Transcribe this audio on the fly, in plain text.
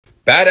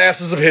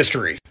Badasses of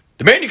history.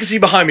 The man you can see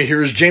behind me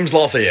here is James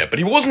Lafayette, but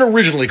he wasn't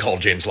originally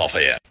called James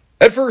Lafayette.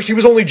 At first, he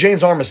was only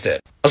James Armistead,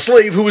 a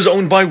slave who was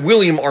owned by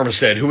William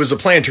Armistead, who was a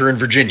planter in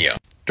Virginia.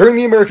 During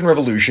the American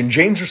Revolution,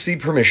 James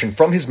received permission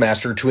from his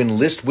master to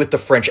enlist with the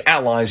French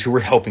allies who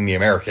were helping the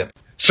Americans.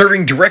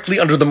 Serving directly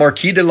under the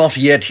Marquis de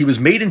Lafayette, he was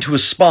made into a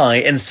spy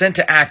and sent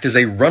to act as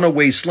a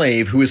runaway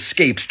slave who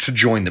escaped to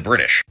join the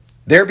British.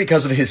 There,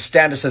 because of his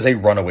status as a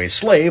runaway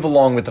slave,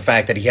 along with the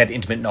fact that he had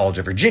intimate knowledge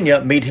of Virginia,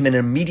 made him an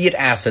immediate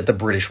asset the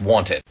British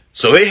wanted.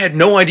 So they had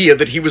no idea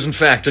that he was in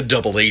fact a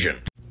double agent.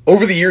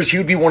 Over the years, he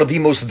would be one of the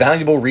most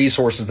valuable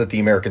resources that the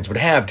Americans would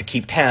have to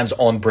keep tabs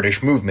on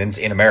British movements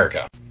in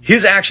America.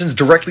 His actions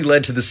directly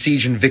led to the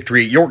siege and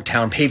victory at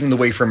Yorktown, paving the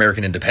way for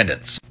American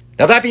independence.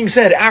 Now that being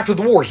said, after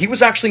the war, he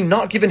was actually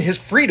not given his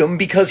freedom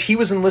because he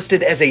was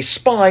enlisted as a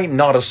spy,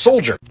 not a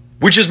soldier,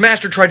 which his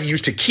master tried to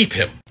use to keep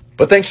him.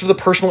 But thanks to the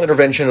personal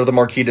intervention of the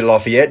Marquis de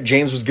Lafayette,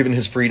 James was given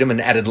his freedom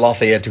and added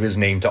Lafayette to his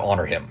name to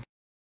honor him.